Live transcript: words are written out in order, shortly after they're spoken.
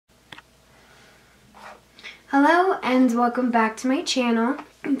Hello and welcome back to my channel.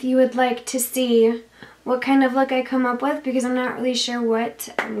 If you would like to see what kind of look I come up with, because I'm not really sure what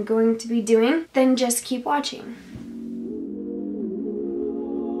I'm going to be doing, then just keep watching.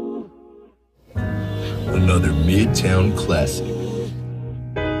 Another Midtown classic.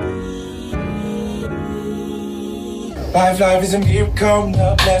 Life is a miracle,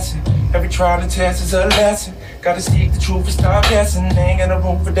 no blessing. Every trial and test is a lesson. Gotta seek the truth and stop guessing. Ain't got no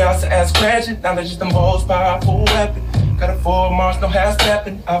room for doubts to ask questions. Knowledge is the most powerful weapon. Got a full march, no half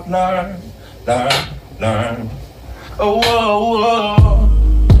stepping. I've learned. Oh, oh, oh.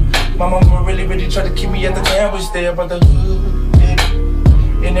 My mama really tried to keep me at the sandwich there, but the hood,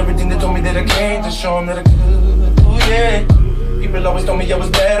 yeah. And everything they told me that I can't, just show them that I could. Oh, yeah. People always told me I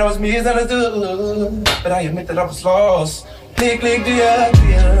was bad, I was misunderstood. But I admit that I was lost. Click, yeah.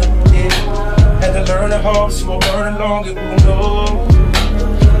 Had to learn it hard, so I'll learn it longer, who knows?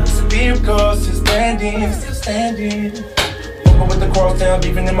 It's a miracle, still standing. Woke up with the cross down,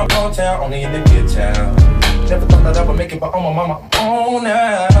 leaving in my own town, only in the good town. Never thought that I would make it, but on my mama, on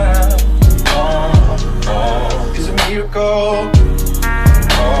now. It's a miracle.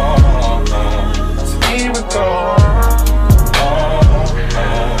 It's a miracle.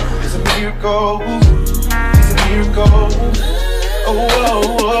 It's a miracle. It's a miracle.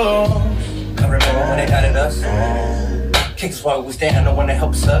 Oh. I remember when they doubted us. Kicks while we was down, no one to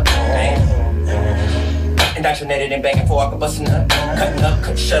help us up. Indoctrinated and begging for I could bust a nut. Cutting up,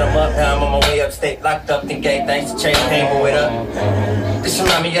 couldn't shut them up. Now I'm on my way upstate, locked up, then gave thanks to change pain, boy, it up. This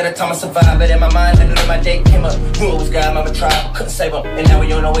remind me of the time I survived, but in my mind, none of my date came up. Knew it was God, mama tried, couldn't save them, and now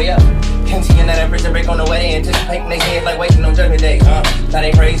we on our way up. Continuing that prison break on the way, they anticipate their heads like waiting on judgment day. Now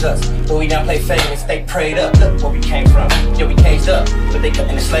they praise us, but we down play fake and stay prayed up. Look where we came from, yeah, we caged up, but they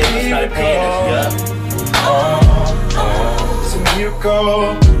couldn't enslave us, now they paying us, yeah. It's a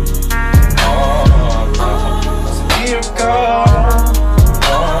miracle. It's a miracle.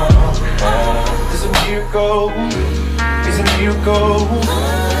 It's a miracle. It's a miracle.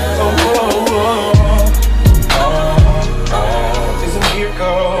 Oh. It's a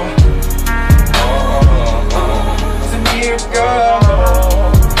miracle. It's a miracle.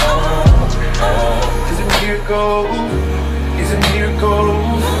 It's a miracle. It's a miracle.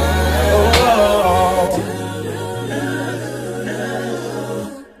 Oh.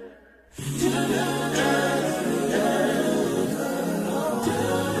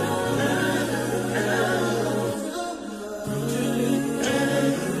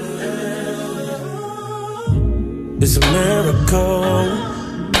 It's a miracle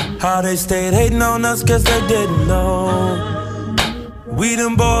how they stayed hating on us cause they didn't know. We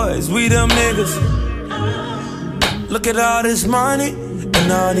them boys, we them niggas. Look at all this money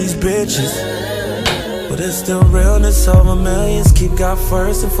and all these bitches, but it's still realness over millions. Keep God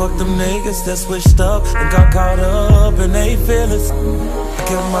first and fuck them niggas that switched up and got caught up in they feelings. I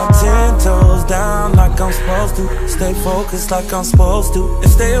kept my 10 toes down like I'm supposed to. Stay focused like I'm supposed to. And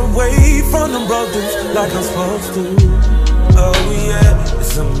stay away from them broke dudes like I'm supposed to. Oh yeah,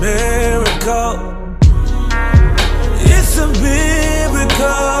 it's a miracle. It's a miracle.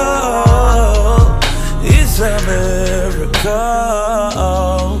 It's a miracle.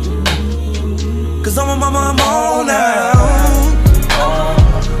 Cause I'm a mama, I'm on now.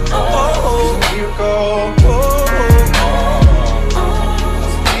 Oh, it's a miracle.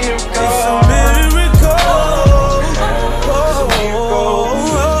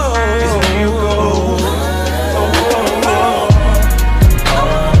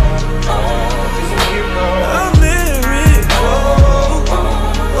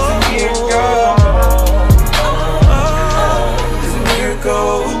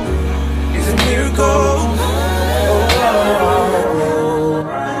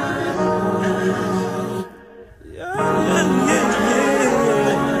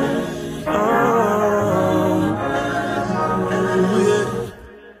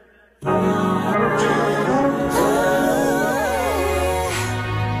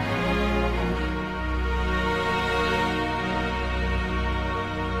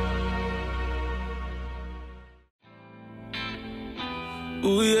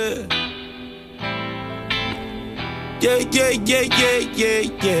 Ooh, yeah. Yeah.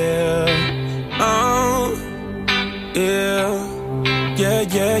 Oh,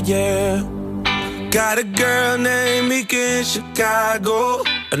 yeah. Got a girl named Mika in Chicago,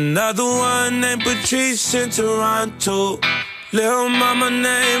 another one named Patrice in Toronto, little mama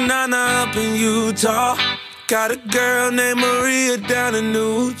named Nana up in Utah. Got a girl named Maria down in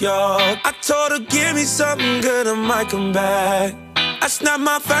New York. I told her, give me something good, I might come back. I snap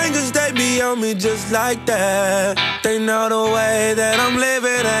my fingers, they be on me just like that. They know the way that I'm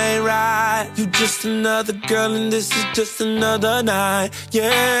living ain't right. ride. You just another girl and this is just another night.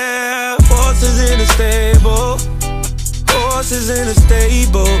 Yeah, horses in a stable, horses in a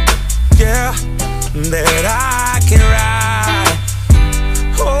stable. Yeah, that I can ride.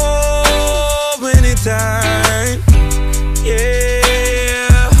 Oh, anytime.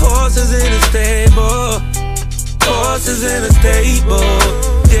 Yeah, horses in a stable, horses in a stable.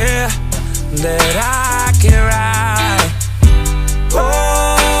 Yeah, that I can ride.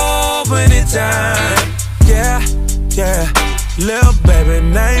 Oh, anytime. Yeah, yeah. Lil' baby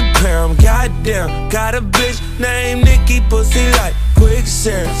named Pam, goddamn. Got a bitch named Nikki, pussy like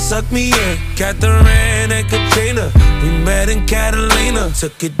quicksand. Suck me in, Catherine and Katrina. We met in Catalina,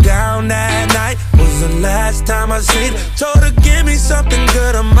 took it down that night. Was the last time I seen her. Told her give me something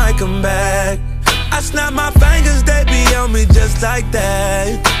good, I might come back. I snap my fingers, they be on me just like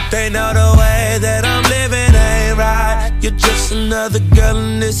that. They know the way that I'm living ain't right. You're just another girl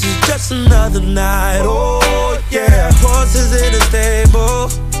and this is just another night. Oh yeah, horses in a stable,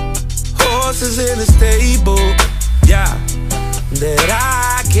 horses in a stable. Yeah, that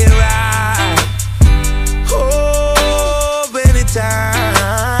I can ride. Oh,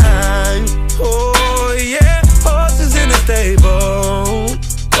 anytime. Oh yeah, horses in a stable,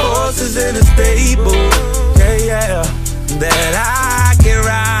 horses in a stable. Yeah, yeah, that I can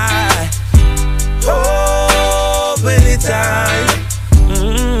ride. Oh, anytime.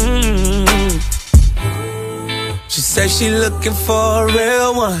 She said she looking for a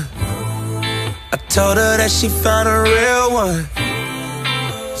real one. I told her that she found a real one.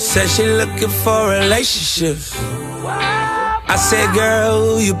 Said she looking for relationships. I said,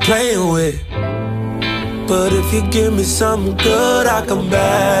 girl, who you playing with? But if you give me something good, I'll come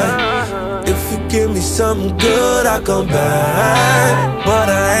back. If you give me something good, I'll come back. But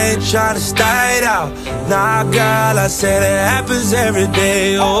I ain't tryna stay out. Nah, girl, I said it happens every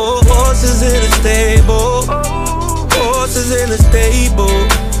day. Oh, horses in a stable, horses in a stable.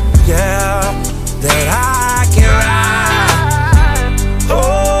 Yeah, that I can ride.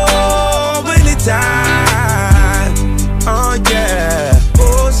 Oh, anytime. Oh yeah,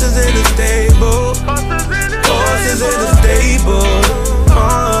 horses in a stable, horses in a stable.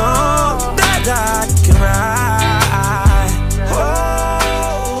 Oh, that I can ride.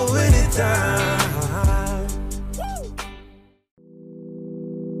 Oh, anytime.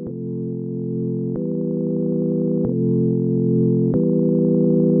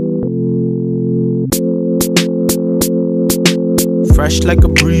 Fresh like a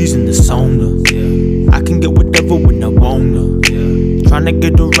breeze in the sauna. Yeah. I can get whatever when I wanna. Yeah. Tryna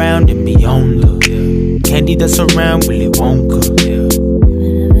get around and be on the candy that's around Willy Wonka. Yeah.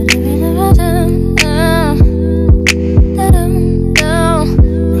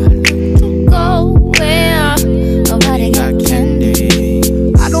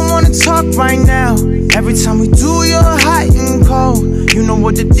 I don't wanna talk right now. Every time we do, you're hot and cold. You know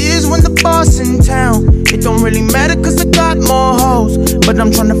what it is when the boss in town. It don't really matter cause I got more hoes. But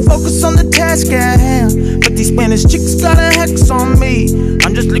I'm tryna focus on the task at hand. But these Spanish chicks got a hex on me.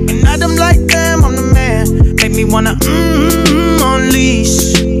 I'm just looking at them like damn, I'm the man. Make me wanna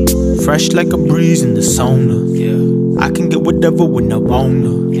unleash. Fresh like a breeze in the sauna. Yeah. I can get whatever when I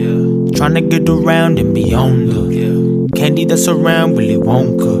wanna. Yeah. Tryna get around and be on the candy that's around Willy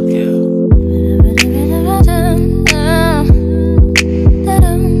Wonka. Yeah.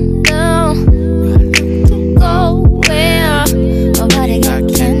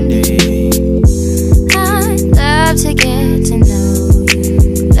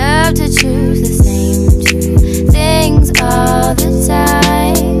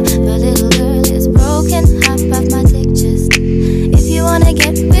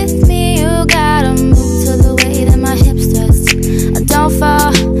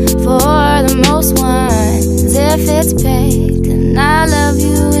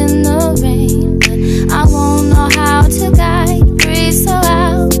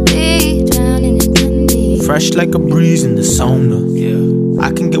 Fresh like a breeze in the sauna. Yeah.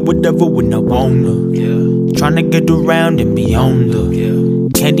 I can get whatever when I wanna. Yeah. Tryna get around and be on the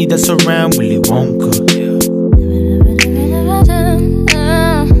candy that's around Willy Wonka. Yeah.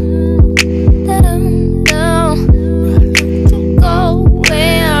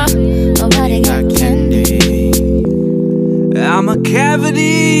 I'm a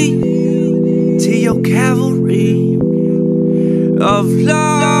cavity to your cavalry of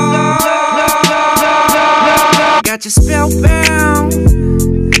love. Got you spellbound,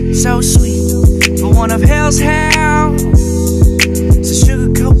 so sweet, but one of hell's hounds. So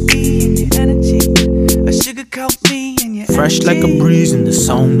sugarcoat me in your energy, a sugarcoat me in your fresh energy. Like a breeze in the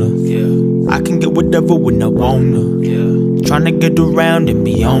sauna. Yeah. I can get whatever when I wanna. Yeah. Tryna get around and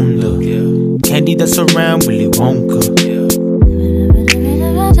be on the candy that's around Willy Wonka.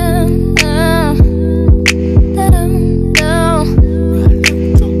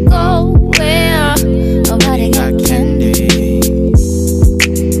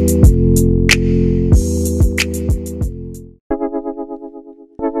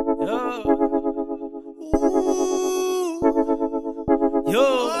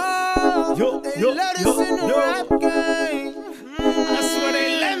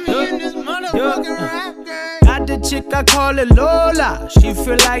 Got the chick, I call it Lola. She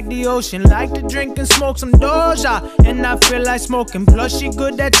feel like the ocean, like to drink and smoke some Doja. And I feel like smoking, plus she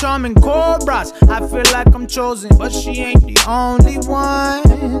good at charming cobras. I feel like I'm chosen, but she ain't the only one,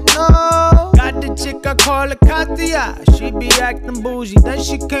 no. Got the chick, I call her Katia. She be acting bougie, then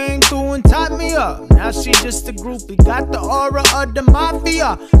she came through and tied me up. Now she just a groupie, got the aura of the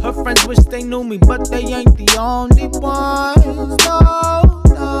mafia. Her friends wish they knew me, but they ain't the only ones, no.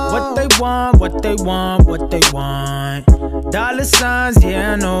 What they want, what they want, what they want. Dollar signs,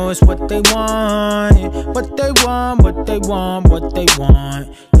 yeah, I know it's what they want. What they want, what they want, what they want.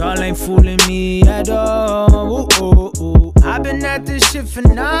 Y'all ain't fooling me at all. Ooh, ooh, ooh. I've been at this shit for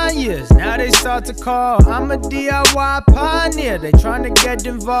 9 years. Now they start to call. I'm a DIY pioneer. They tryna get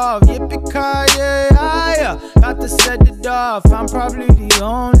involved. Yippee-ki-yay, got to set it off. I'm probably the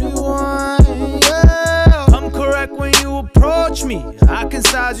only one, yeah. I'm correct when you approach me. I can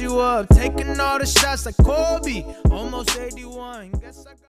size you up, taking all the shots like Kobe. Almost 81. Guess I got